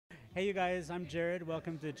Hey you guys, I'm Jared.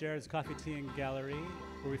 Welcome to Jared's Coffee, Tea, and Gallery,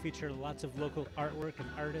 where we feature lots of local artwork and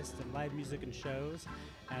artists and live music and shows,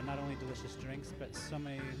 and not only delicious drinks, but so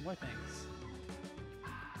many more things.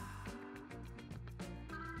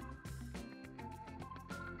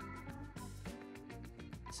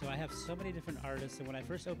 So I have so many different artists, and when I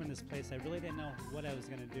first opened this place, I really didn't know what I was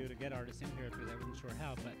going to do to get artists in here because I wasn't sure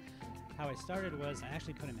how, but how I started was I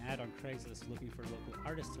actually put an ad on Craigslist looking for local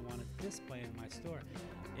artists to want to display in my store.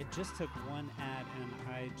 It just took one ad and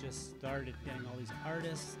I just started getting all these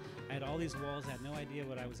artists. I had all these walls, I had no idea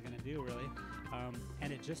what I was going to do really,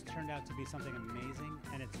 and it just turned out to be something amazing,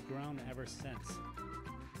 and it's grown ever since.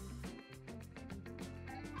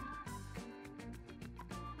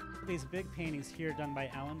 These big paintings here done by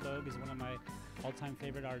Alan Bogue is one of my all-time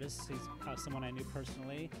favorite artists. He's someone I knew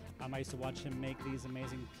personally. I used to watch him make these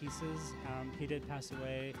amazing pieces. He did pass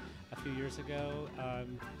away a few years ago.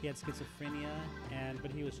 He had schizophrenia,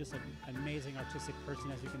 but he was just an amazing artistic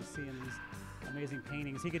person, as you can see in these amazing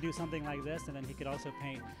paintings. He could do something like this, and then he could also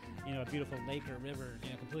paint, a beautiful lake or river,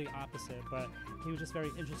 completely opposite. But he was just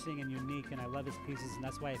very interesting and unique, and I love his pieces, and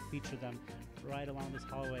that's why I feature them right along this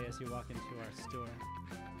hallway as you walk into our store.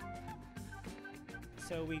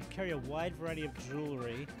 So we carry a wide variety of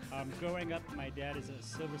jewelry. Growing up, my dad is a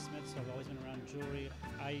silversmith, so I've always been around jewelry.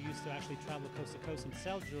 I used to actually travel coast to coast and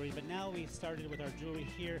sell jewelry, but now we started with our jewelry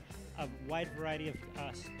here, a wide variety of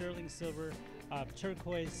sterling silver,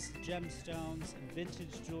 turquoise, gemstones,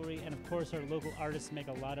 vintage jewelry, and of course our local artists make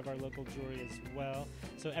a lot of our local jewelry as well.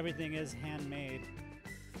 So everything is handmade.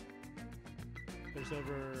 There's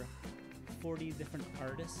over 40 different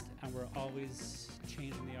artists, and we're always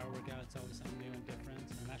changing the artwork out. It's always something new and different,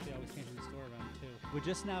 and actually always changing the store around too. We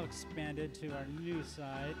just now expanded to our new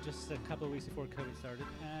side just a couple of weeks before COVID started,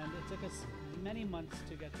 and it took us many months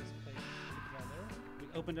to get this place together.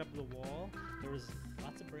 We opened up the wall. There was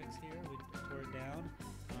lots of bricks here. We tore it down.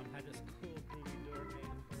 Had this cool groovy door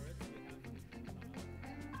made for it.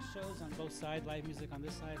 We have shows on both sides, live music on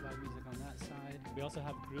this side, live music on that side. We also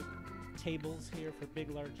have group tables here for big,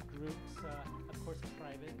 large groups. Of course,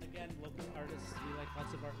 private. Again, local artists. We like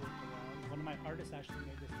lots of artwork around. One of my artists actually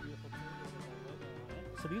made this beautiful table with our logo on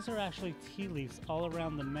it. So these are actually tea leaves all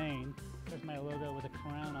around the main. There's my logo with a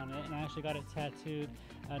crown on it, and I actually got it tattooed.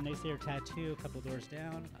 Naysayer Tattoo, a couple doors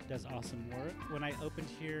down, does awesome work. When I opened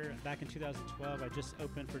here back in 2012, I just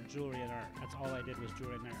opened for jewelry and art. That's all I did was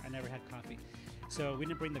jewelry, and I never had coffee. So we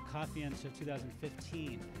didn't bring the coffee until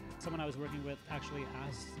 2015. Someone I was working with actually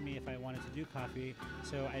asked me if I wanted to do coffee,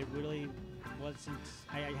 so I really wasn't,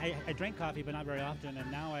 I drank coffee, but not very often, and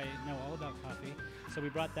now I know all about coffee. So we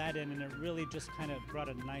brought that in, and it really just kind of brought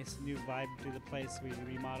a nice new vibe to the place. We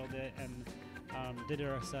remodeled it and did it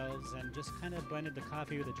ourselves, and just kind of blended the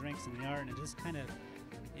coffee with the drinks and the art, and it just kind of,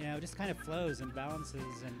 just kind of flows and balances,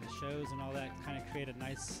 and the shows and all that kind of create a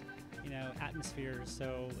nice, atmosphere.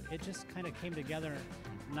 So it just kind of came together,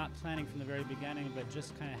 not planning from the very beginning, but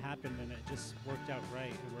just kind of happened, and it just worked out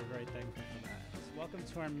right, and we're very thankful for that. Welcome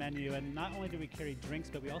to our menu, and not only do we carry drinks,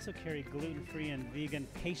 but we also carry gluten-free and vegan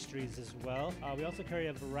pastries as well. We also carry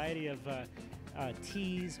a variety of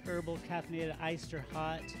teas, herbal, caffeinated, iced or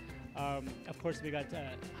hot. Of course, we got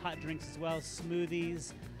hot drinks as well,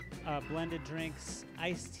 smoothies, blended drinks,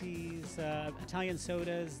 iced teas, Italian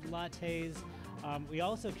sodas, lattes. We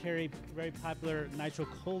also carry very popular nitro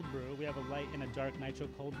cold brew. We have a light and a dark nitro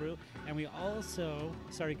cold brew, and we also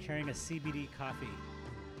started carrying a CBD coffee.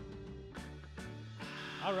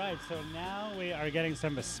 All right, so now we are getting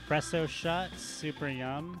some espresso shots, super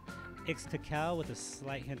yum. It's cacao with a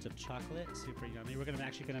slight hint of chocolate, super yummy. We're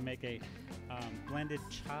actually gonna make a blended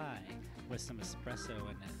chai with some espresso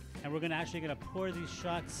in it. And we're actually gonna pour these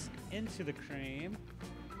shots into the cream.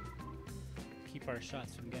 Keep our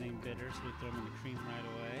shots from getting bitter, so we throw them in the cream right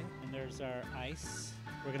away. And there's our ice.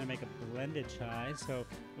 We're gonna make a blended chai, so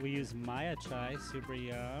we use Maya chai, super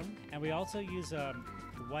yum. And we also use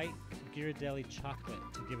white Ghirardelli chocolate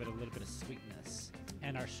to give it a little bit of sweetness.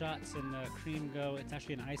 And our shots in the cream it's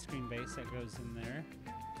actually an ice cream base that goes in there.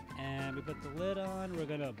 And we put the lid on, we're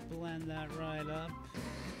gonna blend that right up.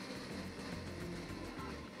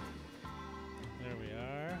 There we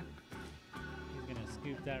are. He's gonna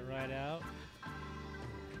scoop that right out.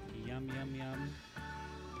 Yum, yum, yum.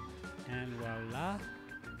 And voila.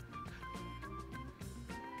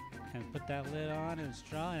 And put that lid on and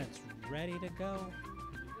straw, and it's ready to go.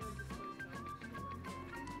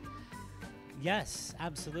 Yes,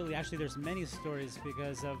 absolutely. Actually, there's many stories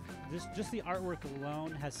because of this. Just the artwork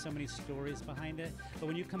alone has so many stories behind it. But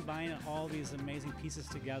when you combine all these amazing pieces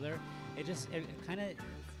together, it kind of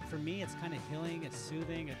for me, it's kind of healing, it's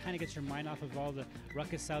soothing, it kind of gets your mind off of all the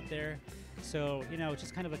ruckus out there. So, you know, it's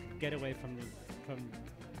just kind of a getaway from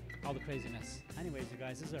all the craziness. Anyways, you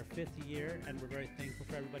guys, this is our 5th year, and we're very thankful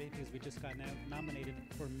for everybody because we just got nominated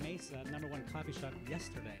for Mesa #1 coffee shop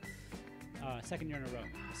yesterday. 2nd year in a row.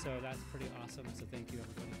 So that's pretty awesome. So thank you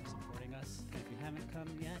everybody for supporting us. And if you haven't come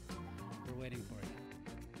yet, we're waiting for you.